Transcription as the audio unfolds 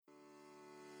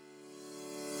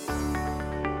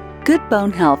Good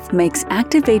bone health makes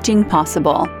active aging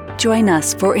possible. Join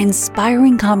us for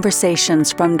inspiring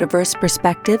conversations from diverse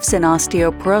perspectives in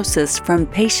osteoporosis from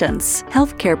patients,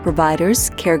 healthcare providers,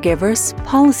 caregivers,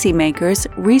 policymakers,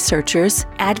 researchers,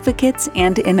 advocates,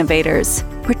 and innovators.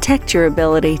 Protect your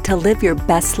ability to live your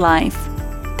best life.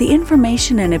 The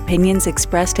information and opinions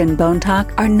expressed in Bone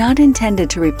Talk are not intended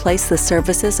to replace the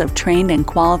services of trained and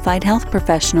qualified health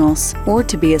professionals or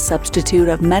to be a substitute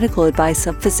of medical advice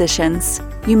of physicians.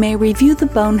 You may review the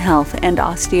Bone Health and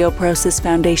Osteoporosis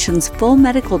Foundation's full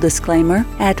medical disclaimer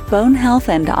at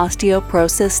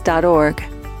bonehealthandosteoporosis.org.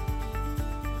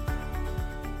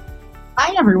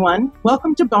 Hi, everyone.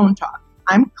 Welcome to Bone Talk.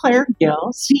 I'm Claire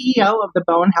Gill, CEO of the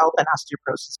Bone Health and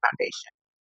Osteoporosis Foundation.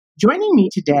 Joining me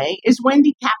today is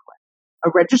Wendy Kaplan, a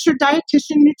registered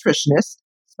dietitian nutritionist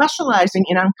specializing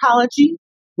in oncology,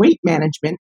 weight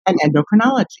management, and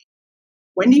endocrinology.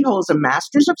 Wendy holds a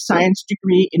Master's of Science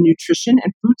degree in Nutrition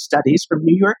and Food Studies from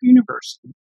New York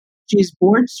University. She is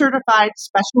board-certified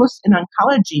specialist in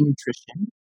oncology nutrition,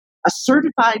 a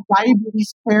certified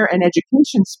diabetes care and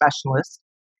education specialist,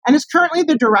 and is currently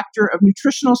the Director of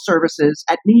Nutritional Services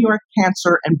at New York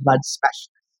Cancer and Blood Specialists.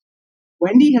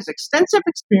 Wendy has extensive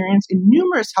experience in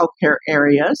numerous healthcare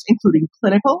areas, including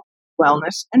clinical,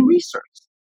 wellness, and research.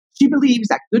 She believes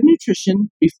that good nutrition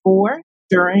before,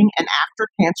 during, and after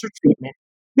cancer treatment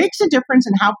makes a difference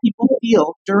in how people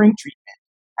feel during treatment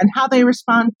and how they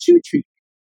respond to treatment.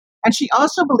 And she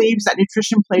also believes that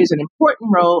nutrition plays an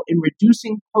important role in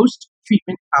reducing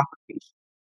post-treatment complications.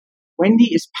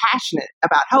 Wendy is passionate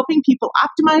about helping people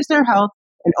optimize their health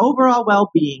and overall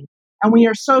well-being, and we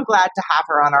are so glad to have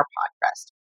her on our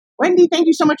podcast. Wendy, thank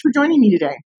you so much for joining me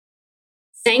today.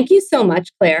 Thank you so much,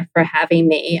 Claire, for having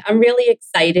me. I'm really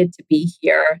excited to be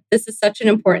here. This is such an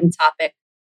important topic.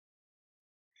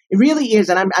 It really is,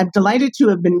 and I'm delighted to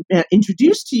have been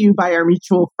introduced to you by our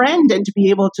mutual friend and to be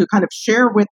able to kind of share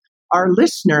with our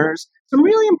listeners some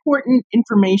really important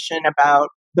information about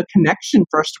the connection,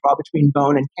 first of all, between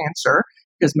bone and cancer,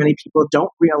 because many people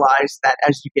don't realize that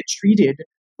as you get treated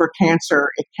for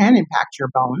cancer, it can impact your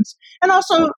bones, and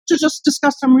also to just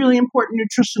discuss some really important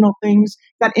nutritional things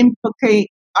that implicate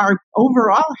our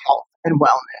overall health and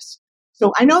wellness.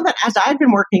 So I know that as I've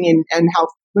been working in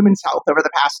health, women's health over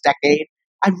the past decade,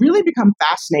 I've really become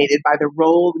fascinated by the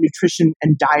role nutrition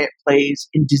and diet plays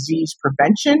in disease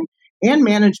prevention and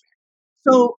management.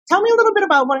 So tell me a little bit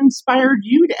about what inspired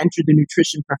you to enter the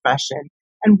nutrition profession,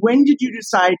 and when did you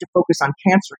decide to focus on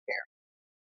cancer care?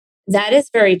 That is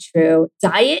very true.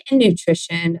 Diet and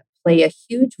nutrition play a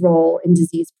huge role in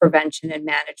disease prevention and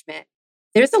management.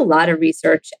 There's a lot of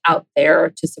research out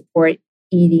there to support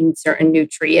eating certain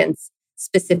nutrients,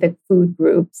 specific food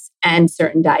groups, and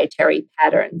certain dietary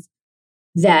patterns.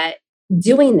 That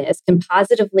doing this can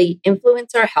positively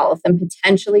influence our health and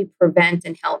potentially prevent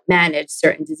and help manage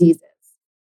certain diseases.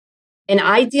 An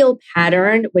ideal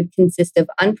pattern would consist of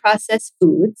unprocessed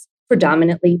foods,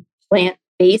 predominantly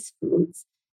plant-based foods,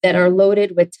 that are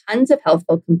loaded with tons of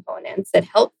healthful components that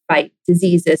help fight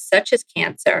diseases such as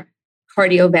cancer,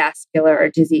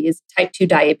 cardiovascular disease, type 2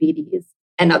 diabetes,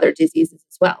 and other diseases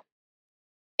as well.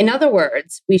 In other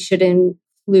words, we should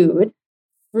include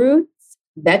fruits,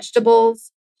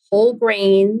 vegetables, whole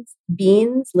grains,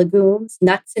 beans, legumes,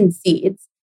 nuts, and seeds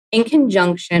in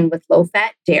conjunction with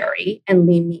low-fat dairy and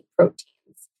lean meat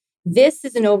proteins. This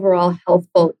is an overall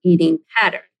healthful eating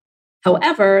pattern.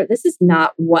 However, this is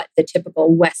not what the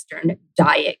typical Western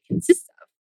diet consists of,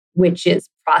 which is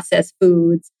processed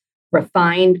foods,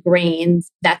 refined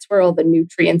grains. That's where all the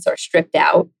nutrients are stripped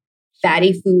out,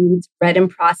 fatty foods, red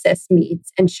and processed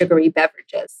meats, and sugary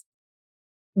beverages.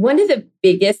 One of the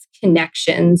biggest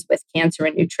connections with cancer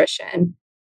and nutrition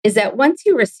is that once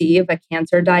you receive a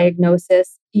cancer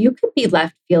diagnosis, you could be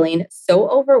left feeling so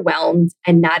overwhelmed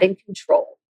and not in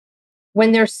control.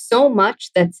 When there's so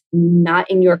much that's not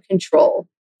in your control,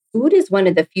 food is one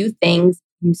of the few things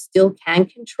you still can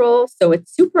control, so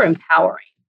it's super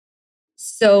empowering.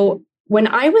 So when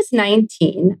I was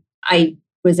 19, I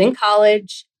was in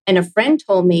college, and a friend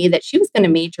told me that she was going to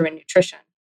major in nutrition.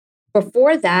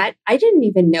 Before that, I didn't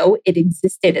even know it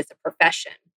existed as a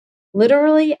profession.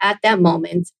 Literally, at that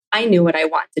moment, I knew what I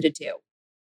wanted to do.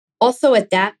 Also, at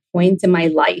that point in my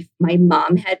life, my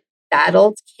mom had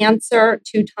battled cancer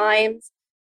 2 times.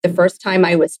 The first time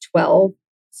I was 12.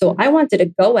 So I wanted to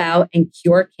go out and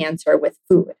cure cancer with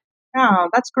food. Oh,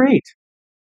 that's great.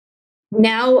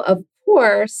 Now, of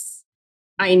course,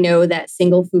 I know that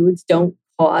single foods don't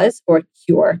cause or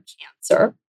cure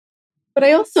cancer. But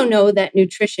I also know that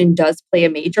nutrition does play a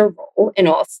major role in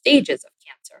all stages of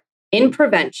cancer, in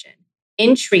prevention,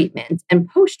 in treatment, and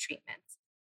post-treatment.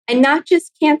 And not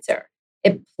just cancer.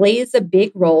 It plays a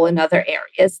big role in other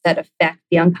areas that affect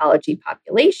the oncology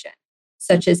population,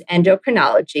 such as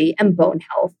endocrinology and bone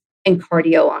health and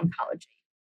cardio-oncology.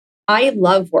 I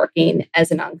love working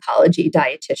as an oncology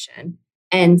dietitian,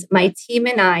 and my team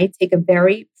and I take a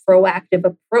very proactive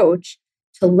approach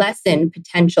to lessen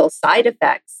potential side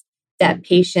effects that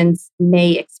patients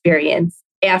may experience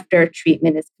after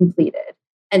treatment is completed.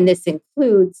 And this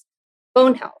includes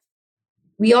bone health.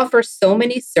 We offer so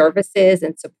many services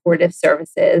and supportive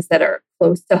services that are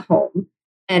close to home.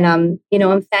 And I'm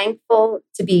thankful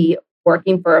to be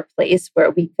working for a place where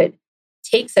we could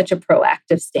take such a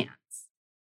proactive stance.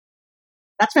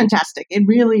 That's fantastic.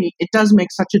 It does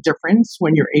make such a difference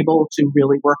when you're able to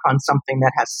really work on something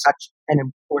that has such an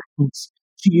importance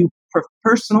to you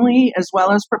personally as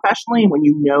well as professionally. When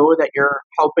you know that you're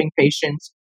helping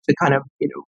patients to kind of,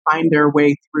 find their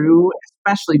way through,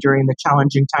 especially during the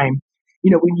challenging time.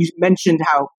 When you mentioned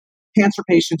how cancer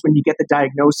patients, when you get the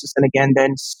diagnosis, and again,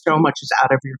 then so much is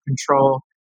out of your control,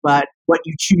 but what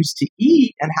you choose to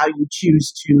eat and how you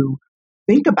choose to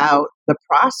think about the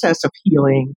process of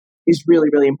healing is really,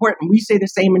 really important. We say the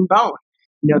same in bone.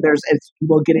 As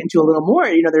we'll get into a little more,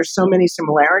 there's so many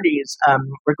similarities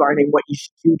regarding what you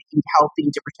should do to eat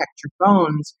healthy to protect your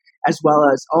bones, as well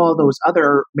as all those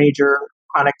other major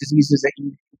chronic diseases that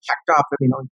you checked off,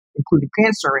 including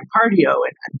cancer and cardio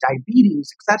and diabetes,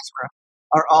 etc.,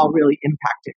 are all really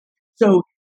impacted. So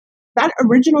that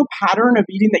original pattern of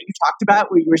eating that you talked about,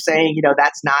 where you were saying,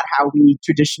 that's not how we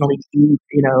traditionally eat,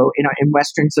 in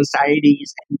Western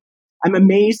societies. And I'm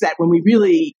amazed that when we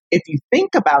really, if you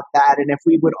think about that, and if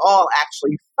we would all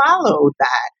actually follow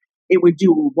that, it would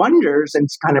do wonders in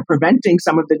kind of preventing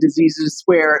some of the diseases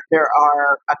where there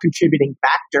are a contributing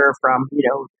factor from,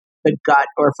 the gut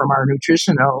or from our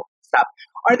nutritional stuff.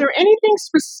 Are there anything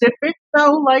specific,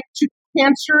 though, like to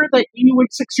cancer that you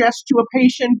would suggest to a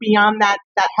patient beyond that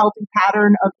healthy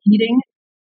pattern of eating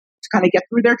to kind of get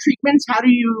through their treatments?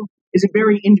 Is it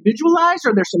very individualized,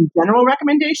 or are there some general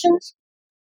recommendations?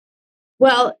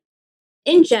 Well,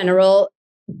 in general,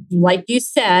 like you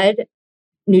said,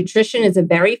 nutrition is a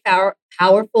very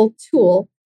powerful tool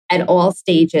at all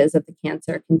stages of the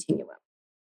cancer continuum.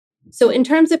 So in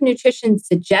terms of nutrition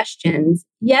suggestions,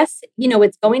 yes,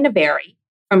 it's going to vary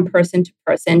from person to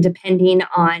person depending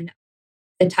on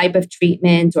the type of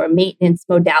treatment or maintenance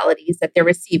modalities that they're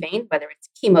receiving, whether it's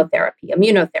chemotherapy,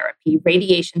 immunotherapy,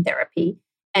 radiation therapy,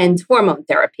 and hormone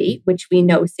therapy, which we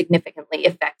know significantly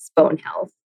affects bone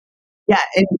health. Yeah,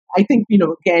 and I think,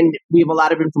 again, we have a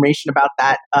lot of information about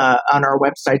that on our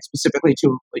website, specifically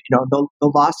to, the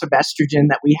loss of estrogen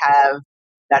that we have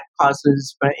that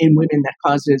causes, in women, that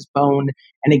causes bone.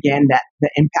 And again, that the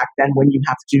impact then when you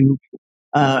have to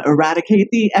eradicate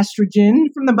the estrogen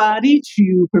from the body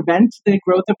to prevent the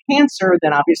growth of cancer,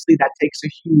 then obviously that takes a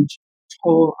huge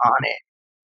toll on it.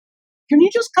 Can you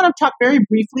just kind of talk very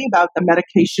briefly about the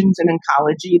medications in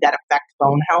oncology that affect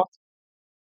bone health?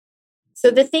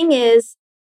 So the thing is,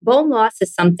 bone loss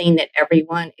is something that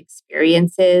everyone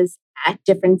experiences at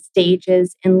different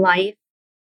stages in life.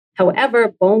 However,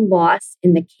 bone loss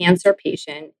in the cancer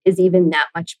patient is even that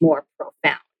much more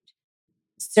profound.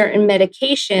 Certain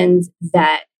medications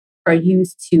that are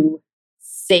used to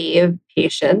save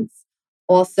patients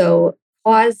also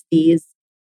cause these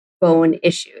bone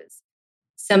issues.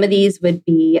 Some of these would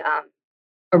be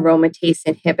aromatase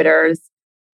inhibitors,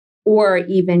 or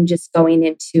even just going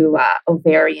into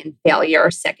ovarian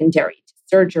failure secondary to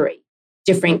surgery,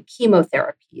 different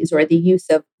chemotherapies, or the use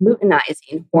of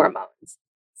luteinizing hormones,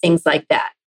 things like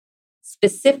that.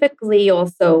 Specifically,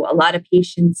 also, a lot of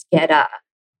patients get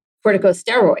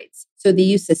corticosteroids. So the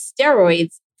use of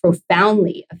steroids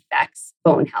profoundly affects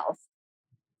bone health.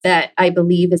 That, I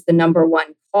believe, is the number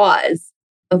one cause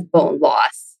of bone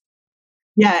loss.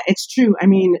 Yeah, it's true. I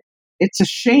mean, it's a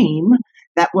shame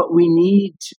that what we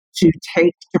need to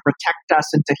take to protect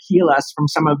us and to heal us from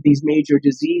some of these major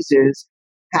diseases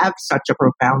have such a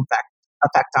profound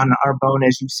effect on our bone,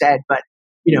 as you said. But,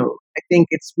 I think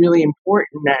it's really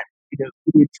important that,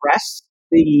 we address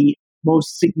the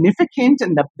most significant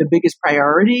and the biggest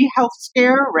priority health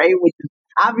scare, right? Which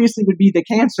obviously would be the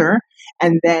cancer.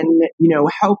 And then,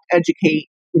 help educate,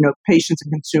 patients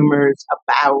and consumers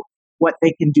about what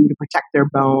they can do to protect their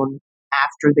bone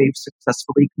after they've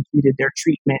successfully completed their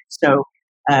treatment. So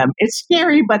it's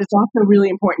scary, but it's also really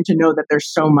important to know that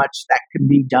there's so much that can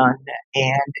be done.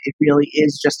 And it really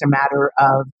is just a matter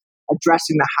of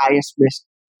addressing the highest risk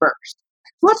first.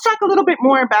 So let's talk a little bit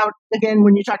more about, again,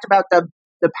 when you talked about the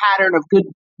pattern of good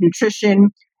nutrition,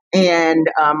 and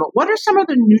what are some of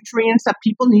the nutrients that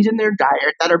people need in their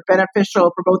diet that are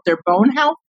beneficial for both their bone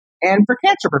health and for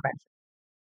cancer prevention?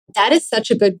 That is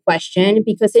such a good question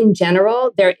because in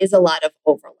general, there is a lot of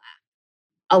overlap.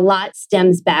 A lot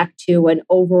stems back to an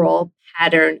overall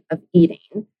pattern of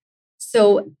eating.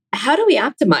 So, how do we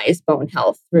optimize bone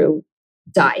health through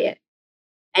diet?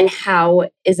 And how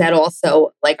is that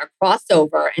also like a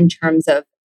crossover in terms of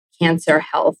cancer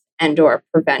health and or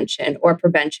prevention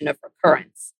of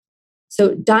recurrence?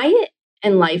 So, diet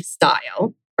and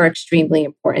lifestyle are extremely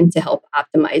important to help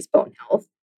optimize bone health,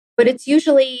 but it's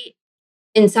usually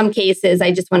in some cases,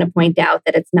 I just want to point out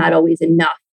that it's not always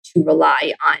enough to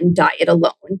rely on diet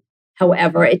alone.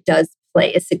 However, it does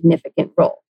play a significant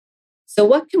role. So,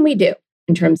 what can we do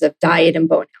in terms of diet and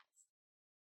bone health?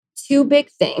 Two big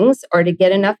things are to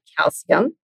get enough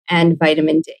calcium and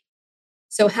vitamin D.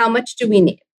 So, how much do we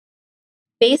need?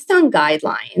 Based on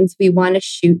guidelines, we want to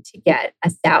shoot to get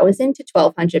 1,000 to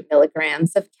 1,200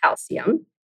 milligrams of calcium,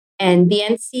 and the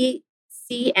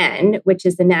NCCN, which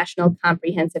is the National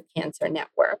Comprehensive Cancer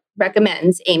Network,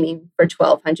 recommends aiming for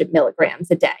 1,200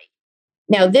 milligrams a day.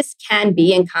 Now, this can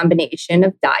be in combination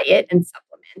of diet and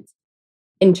supplement.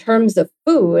 In terms of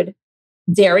food,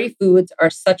 dairy foods are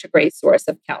such a great source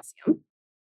of calcium.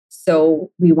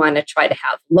 So we want to try to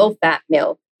have low-fat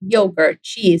milk, yogurt,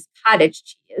 cheese, cottage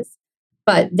cheese.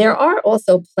 But there are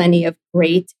also plenty of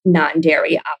great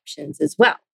non-dairy options as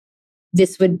well.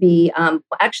 This would be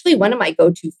actually one of my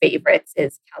go-to favorites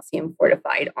is calcium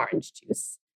fortified orange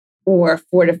juice or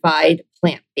fortified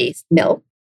plant-based milk.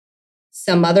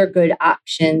 Some other good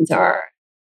options are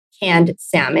canned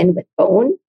salmon with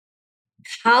bone,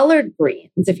 collard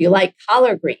greens. If you like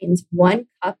collard greens, 1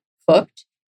 cup cooked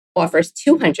offers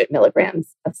 200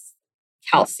 milligrams of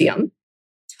calcium.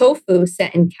 Tofu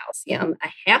set in calcium, a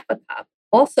half a cup,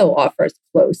 also offers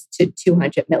close to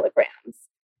 200 milligrams.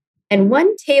 And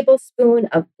 1 tablespoon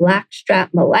of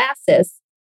blackstrap molasses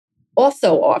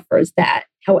also offers that.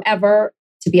 However,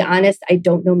 to be honest, I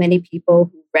don't know many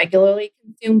people who regularly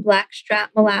consume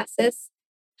blackstrap molasses.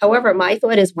 However, my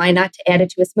thought is why not to add it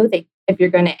to a smoothie? If you're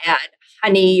going to add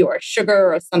honey or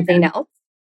sugar or something else,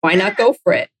 why not go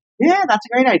for it? Yeah, that's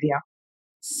a great idea.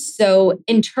 So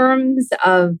in terms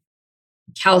of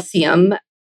calcium,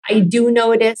 I do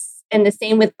notice, and the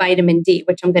same with vitamin D,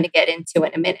 which I'm going to get into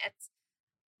in a minute,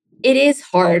 it is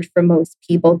hard for most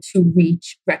people to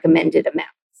reach recommended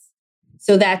amounts.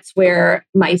 So that's where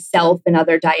myself and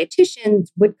other dietitians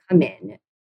would come in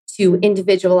to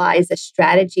individualize a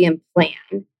strategy and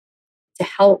plan to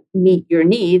help meet your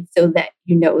needs so that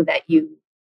you know that you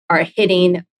are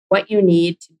hitting what you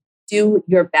need to do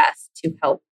your best to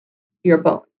help your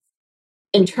bones.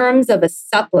 In terms of a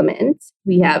supplement,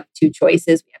 we have 2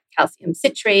 choices. We have calcium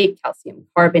citrate, calcium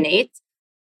carbonate.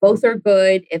 Both are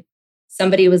good. If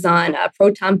somebody was on a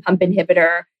proton pump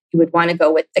inhibitor, you would want to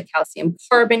go with the calcium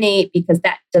carbonate because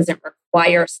that doesn't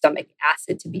require stomach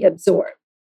acid to be absorbed.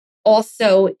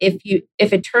 Also, if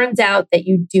it turns out that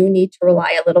you do need to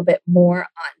rely a little bit more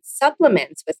on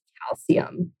supplements with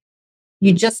calcium,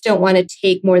 you just don't want to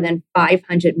take more than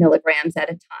 500 milligrams at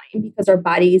a time because our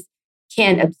bodies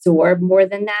can't absorb more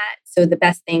than that. So the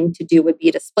best thing to do would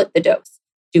be to split the dose.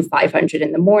 Do 500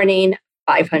 in the morning,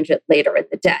 500 later in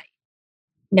the day.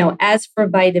 Now, as for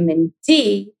vitamin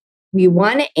D, we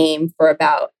want to aim for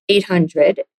about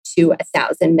 800 to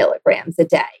 1,000 milligrams a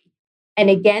day. And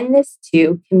again, this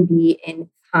too can be in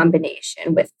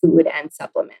combination with food and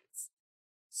supplements.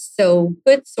 So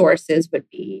good sources would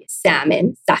be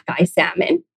salmon, sockeye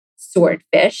salmon,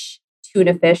 swordfish,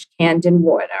 tuna fish canned in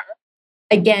water.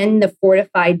 Again, the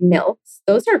fortified milks,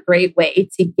 those are a great way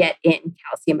to get in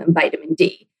calcium and vitamin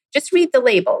D. Just read the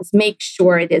labels, make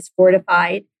sure it is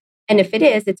fortified. And if it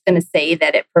is, it's going to say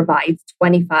that it provides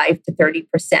 25 to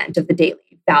 30% of the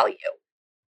daily value.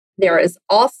 There is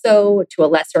also, to a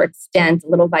lesser extent, a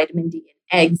little vitamin D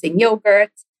in eggs and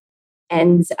yogurt.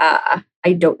 And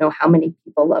I don't know how many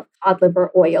people love cod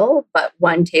liver oil, but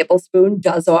 1 tablespoon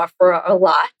does offer a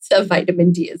lot of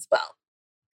vitamin D as well.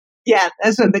 Yeah,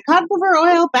 so the cod liver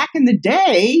oil back in the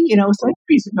day,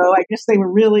 centuries ago, I guess they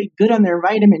were really good on their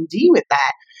vitamin D with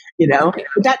that,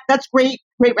 But that's great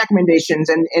recommendations.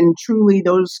 And truly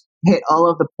those hit all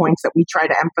of the points that we try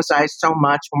to emphasize so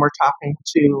much when we're talking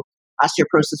to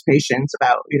osteoporosis patients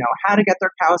about, how to get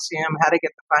their calcium, how to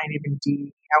get the vitamin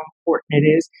D, how important it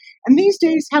is. And these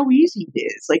days, how easy it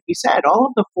is. Like you said, all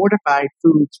of the fortified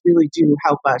foods really do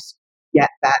help us get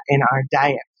that in our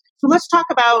diet. So let's talk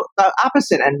about the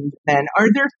opposite end then. Are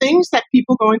there things that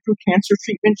people going through cancer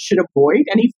treatment should avoid?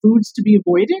 Any foods to be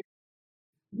avoided?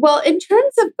 Well, in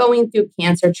terms of going through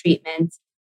cancer treatment,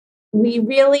 we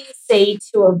really say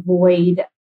to avoid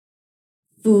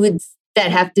foods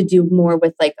that have to do more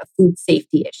with like a food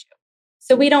safety issue.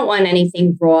 So we don't want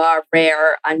anything raw,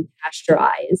 rare,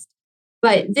 unpasteurized.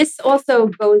 But this also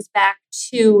goes back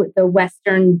to the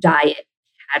Western diet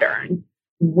pattern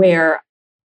where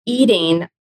eating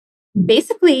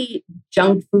basically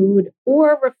junk food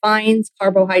or refined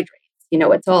carbohydrates.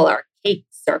 It's all our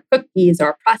cakes, our cookies,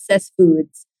 our processed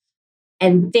foods,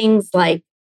 and things like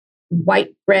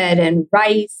white bread and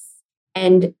rice.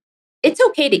 And it's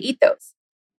okay to eat those,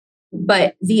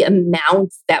 but the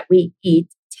amounts that we eat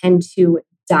tend to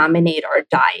dominate our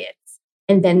diets.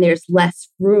 And then there's less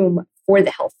room for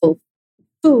the healthful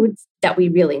foods that we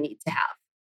really need to have.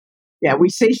 Yeah, we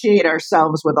satiate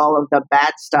ourselves with all of the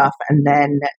bad stuff. And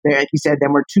then, like you said,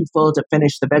 then we're too full to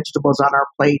finish the vegetables on our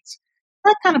plates.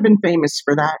 I've kind of been famous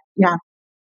for that. Yeah.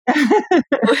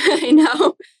 I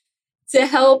know. To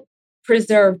help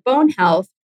preserve bone health,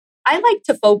 I like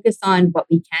to focus on what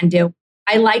we can do.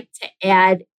 I like to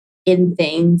add in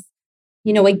things.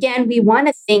 Again, we want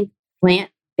to think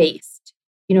plant-based.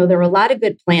 There are a lot of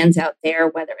good plans out there,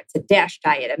 whether it's a DASH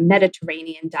diet, a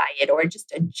Mediterranean diet, or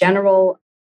just a general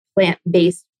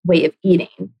plant-based way of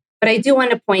eating. But I do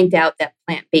want to point out that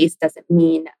plant-based doesn't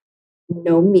mean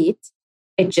no meat.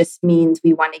 It just means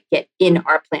we want to get in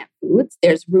our plant foods.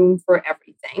 There's room for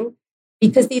everything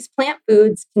because these plant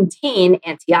foods contain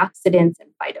antioxidants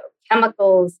and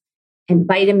phytochemicals and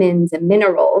vitamins and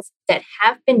minerals that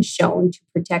have been shown to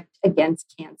protect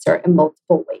against cancer in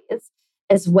multiple ways,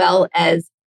 as well as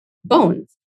bone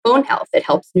health. It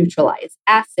helps neutralize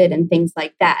acid and things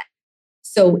like that.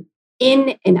 So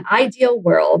in an ideal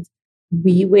world,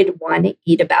 we would want to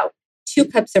eat about 2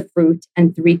 cups of fruit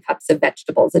and 3 cups of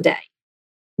vegetables a day.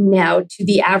 Now, to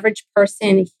the average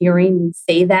person hearing me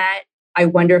say that, I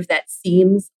wonder if that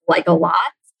seems like a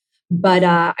lot, but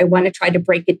I want to try to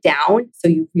break it down so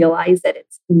you realize that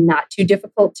it's not too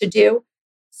difficult to do.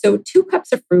 So 2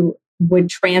 cups of fruit would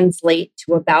translate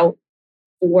to about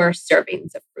 4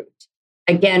 servings of fruit.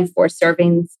 Again, 4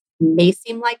 servings may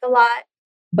seem like a lot,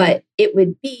 but it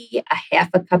would be a half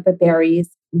a cup of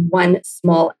berries, 1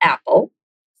 small apple.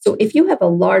 So if you have a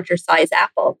larger size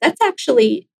apple, that's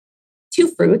actually 2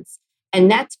 fruits,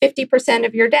 and that's 50%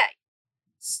 of your day.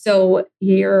 So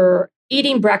you're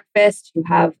eating breakfast, you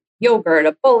have yogurt,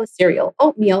 a bowl of cereal,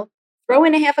 oatmeal, throw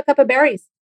in a half a cup of berries.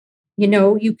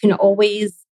 You can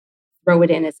always throw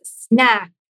it in as a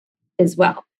snack as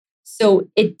well. So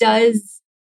it does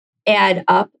add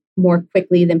up more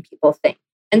quickly than people think.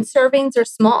 And servings are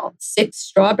small, 6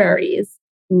 strawberries,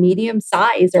 medium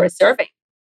size, or a serving.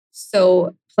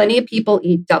 So plenty of people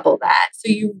eat double that.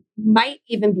 So you might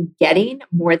even be getting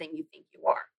more than you think you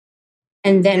are.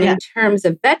 And then in terms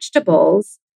of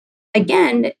vegetables,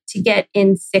 again, to get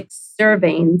in 6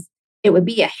 servings, it would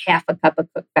be a half a cup of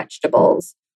cooked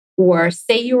vegetables. Or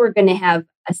say you were going to have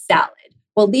a salad.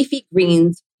 Well, leafy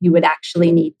greens, you would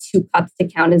actually need 2 cups to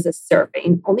count as a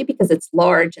serving, only because it's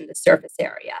large in the surface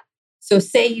area. So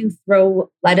say you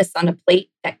throw lettuce on a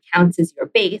plate, that counts as your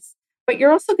base, but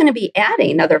you're also going to be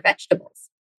adding other vegetables.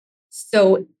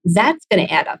 So that's going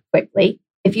to add up quickly.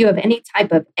 If you have any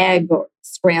type of egg or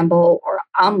scramble or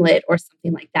omelet or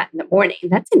something like that in the morning,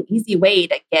 that's an easy way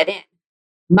to get in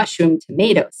mushroom,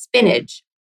 tomato, spinach,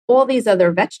 all these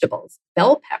other vegetables,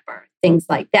 bell pepper, things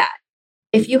like that.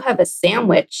 If you have a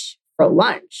sandwich for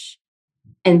lunch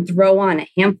and throw on a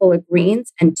handful of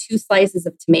greens and 2 slices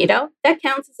of tomato, that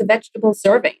counts as a vegetable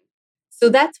serving. So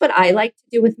that's what I like to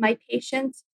do with my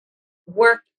patients,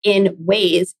 work in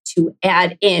ways to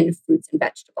add in fruits and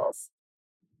vegetables.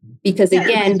 Because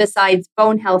again, besides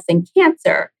bone health and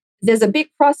cancer, there's a big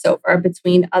crossover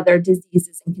between other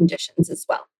diseases and conditions as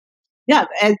well. Yeah,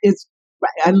 and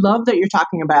I love that you're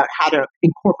talking about how to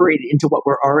incorporate it into what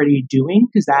we're already doing,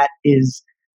 because that is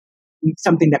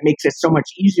something that makes it so much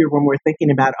easier when we're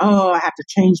thinking about, I have to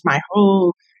change my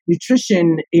whole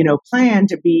nutrition, plan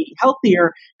to be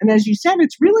healthier. And as you said,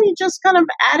 it's really just kind of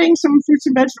adding some fruits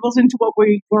and vegetables into what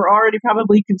we're already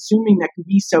probably consuming that can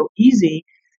be so easy.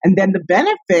 And then the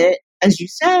benefit, as you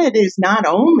said, is not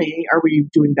only are we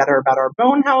doing better about our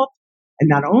bone health, and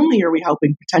not only are we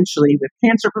helping potentially with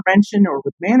cancer prevention or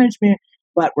with management,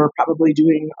 but we're probably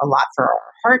doing a lot for our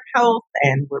heart health,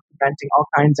 and we're preventing all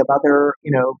kinds of other,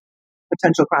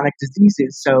 potential chronic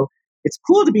diseases. So it's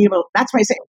cool to be able, that's why I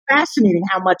say it's fascinating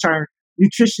how much our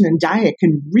nutrition and diet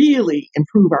can really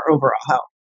improve our overall health.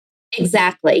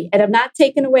 Exactly. And I'm not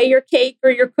taking away your cake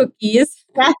or your cookies.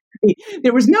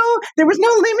 There was no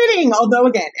limiting, although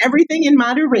again, everything in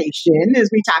moderation, as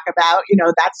we talk about,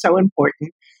 that's so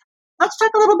important. Let's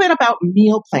talk a little bit about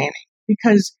meal planning,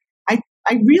 because I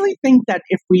really think that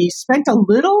if we spent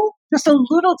just a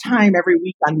little time every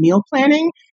week on meal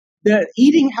planning, the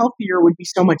eating healthier would be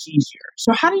so much easier.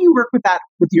 So how do you work with that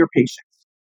with your patients?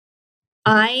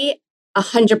 I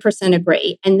 100%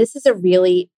 agree. And this is a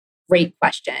really great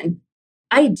question.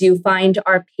 I do find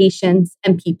our patients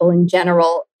and people in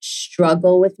general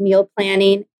struggle with meal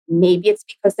planning. Maybe it's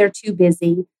because they're too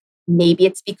busy. Maybe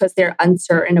it's because they're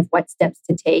uncertain of what steps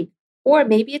to take. Or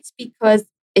maybe it's because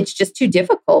it's just too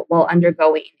difficult while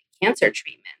undergoing cancer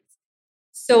treatments.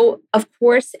 So, of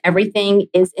course, everything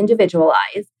is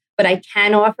individualized, but I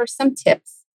can offer some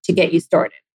tips to get you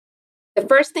started. The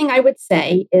first thing I would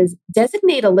say is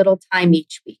designate a little time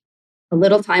each week, a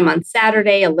little time on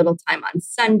Saturday, a little time on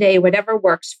Sunday, whatever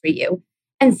works for you.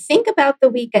 And think about the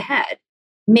week ahead.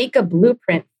 Make a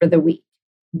blueprint for the week,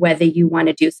 whether you want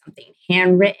to do something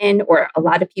handwritten or a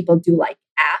lot of people do like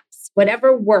apps,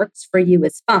 whatever works for you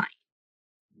is fine.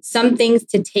 Some things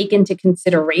to take into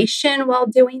consideration while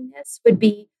doing this would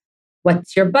be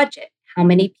what's your budget? How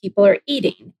many people are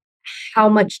eating? How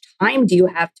much time do you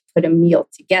have to put a meal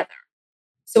together?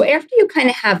 So after you kind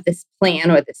of have this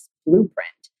plan or this blueprint,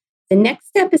 the next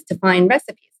step is to find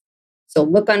recipes. So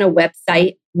look on a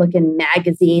website, look in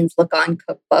magazines, look on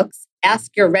cookbooks,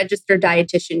 ask your registered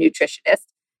dietitian nutritionist,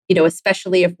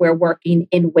 especially if we're working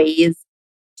in ways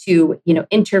to,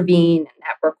 intervene and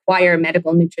that require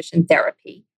medical nutrition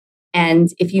therapy.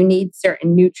 And if you need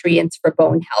certain nutrients for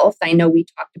bone health, I know we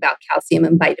talked about calcium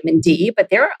and vitamin D, but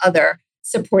there are other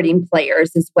supporting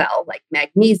players as well, like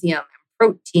magnesium and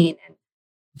protein and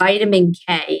vitamin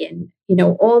K and,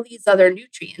 all these other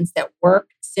nutrients that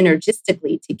work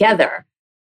synergistically together.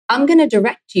 I'm going to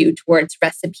direct you towards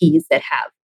recipes that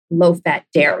have low-fat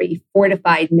dairy,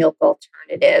 fortified milk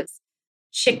alternatives,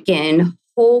 chicken,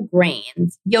 whole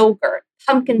grains, yogurt,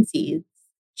 pumpkin seeds,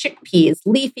 chickpeas,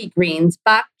 leafy greens,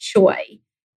 bok choy.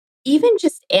 Even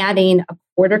just adding a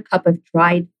quarter cup of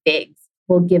dried figs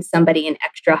will give somebody an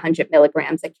extra 100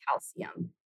 milligrams of calcium.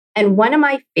 And one of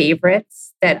my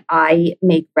favorites that I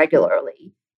make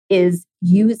regularly is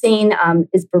using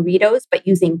burritos, but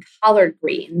using collard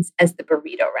greens as the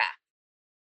burrito wrap.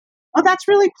 Oh, that's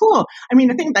really cool. I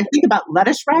mean, I think about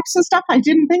lettuce wraps and stuff. I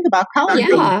didn't think about collard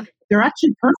greens. They're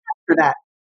actually perfect for that.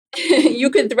 You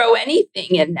could throw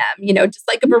anything in them, just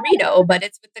like a burrito, but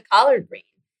it's with the collard green.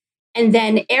 And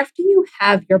then after you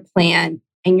have your plan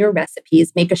and your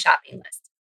recipes, make a shopping list.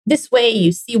 This way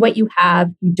you see what you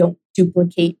have, you don't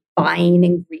duplicate buying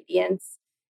ingredients,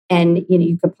 and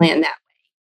you could plan that way.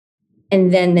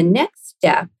 And then the next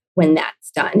step when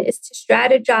that's done is to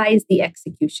strategize the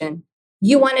execution.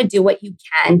 You want to do what you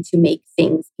can to make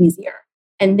things easier.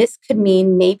 And this could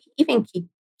mean maybe even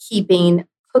keeping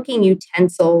cooking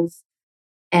utensils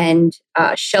and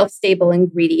shelf-stable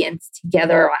ingredients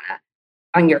together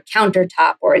on your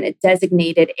countertop or in a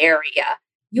designated area.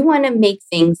 You want to make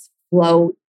things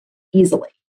flow easily.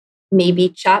 Maybe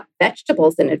chop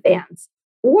vegetables in advance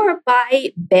or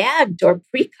buy bagged or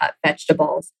pre-cut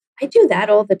vegetables. I do that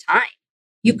all the time.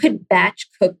 You could batch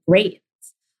cook grains.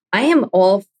 I am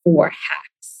all for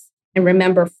hacks. And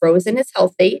remember, frozen is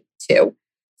healthy too.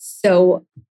 So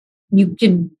you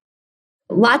could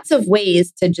lots of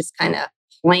ways to just kind of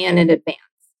plan in advance.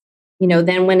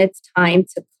 Then when it's time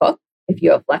to cook, if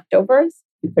you have leftovers,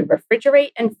 you could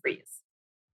refrigerate and freeze.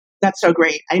 That's so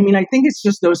great. I mean, I think it's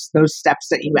just those steps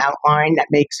that you outlined that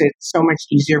makes it so much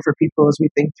easier for people as we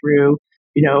think through,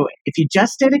 if you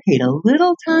just dedicate a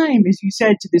little time, as you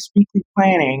said, to this weekly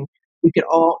planning, we could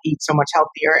all eat so much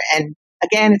healthier. And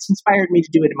again, it's inspired me to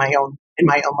do it in my own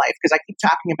life because I keep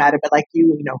talking about it, but like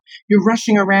you're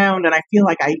rushing around and I feel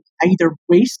like I either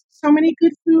waste so many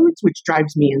good foods, which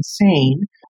drives me insane,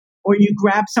 or you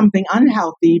grab something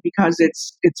unhealthy because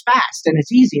it's fast and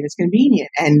it's easy and it's convenient.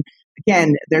 And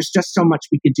again, there's just so much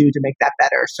we could do to make that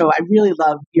better. So I really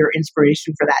love your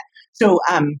inspiration for that. So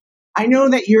I know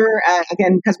that you're,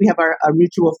 again, because we have our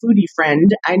mutual foodie friend,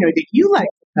 I know that you like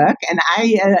to cook. And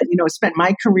I, spent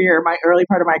my early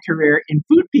part of my career in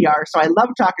food PR. So I love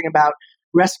talking about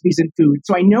recipes and food.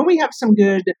 So I know we have some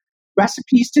good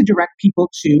recipes to direct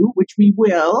people to, which we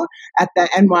will at the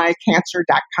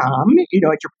nycancer.com, at your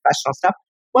professional stuff.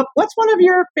 What's one of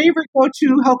your favorite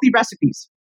go-to healthy recipes?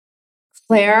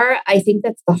 Claire, I think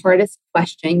that's the hardest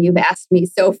question you've asked me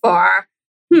so far.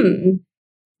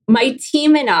 My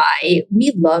team and I,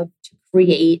 we love to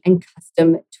create and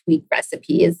custom tweak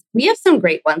recipes. We have some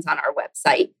great ones on our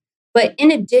website. But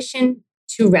in addition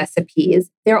to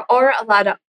recipes, there are a lot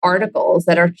of articles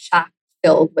that are chock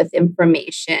filled with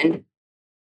information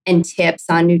and tips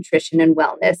on nutrition and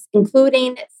wellness,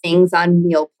 including things on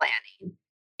meal planning,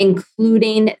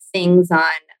 including things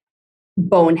on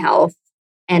bone health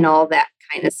and all that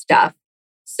kind of stuff.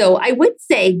 So I would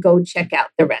say go check out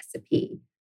the recipe.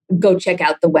 Go check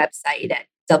out the website at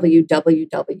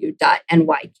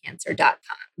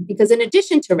www.nycancer.com, because in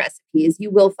addition to recipes,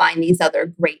 you will find these other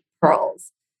great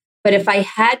pearls. But if I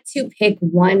had to pick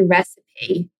one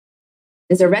recipe,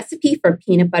 there's a recipe for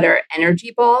peanut butter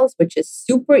energy balls, which is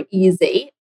super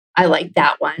easy. I like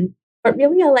that one, but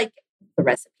really I like the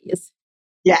recipes.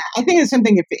 Yeah, I think it's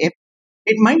something if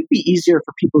it might be easier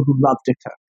for people who love to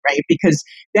cook, right? Because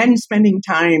then spending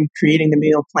time creating the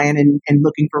meal plan and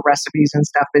looking for recipes and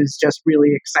stuff is just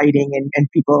really exciting and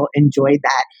people enjoy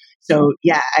that. So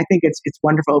yeah, I think it's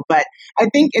wonderful. But I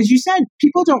think, as you said,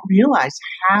 people don't realize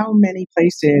how many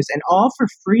places, and all for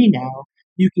free now,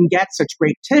 you can get such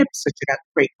great tips, such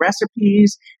great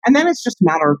recipes. And then it's just a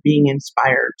matter of being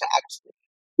inspired to actually,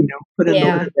 put in a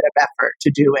little bit of effort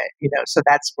to do it, so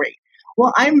that's great.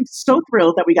 Well, I'm so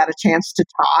thrilled that we got a chance to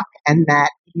talk and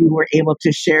that you were able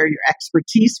to share your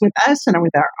expertise with us and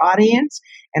with our audience.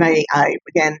 And I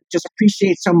again, just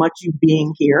appreciate so much you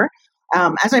being here.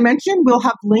 As I mentioned, we'll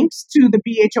have links to the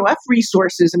BHOF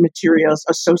resources and materials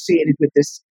associated with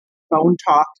this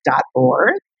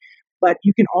bonetalk.org. But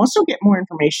you can also get more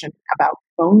information about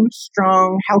Bone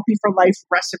Strong, Healthy for Life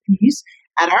recipes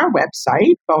at our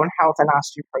website,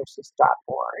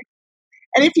 bonehealthandosteoporosis.org.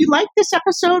 And if you like this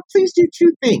episode, please do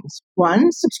two things.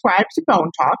 One, subscribe to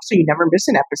Bone Talk so you never miss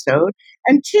an episode.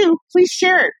 And two, please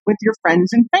share it with your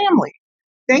friends and family.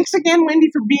 Thanks again, Wendy,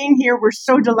 for being here. We're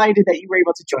so delighted that you were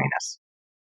able to join us.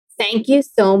 Thank you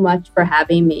so much for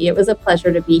having me. It was a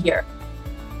pleasure to be here.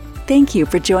 Thank you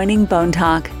for joining Bone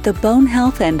Talk, the Bone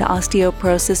Health and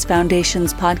Osteoporosis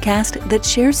Foundation's podcast that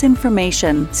shares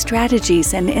information,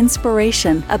 strategies, and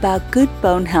inspiration about good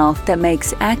bone health that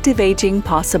makes active aging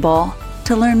possible.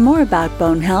 To learn more about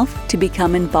bone health, to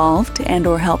become involved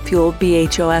and/or help fuel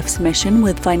BHOF's mission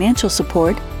with financial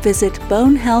support, visit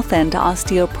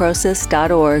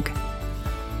bonehealthandosteoporosis.org.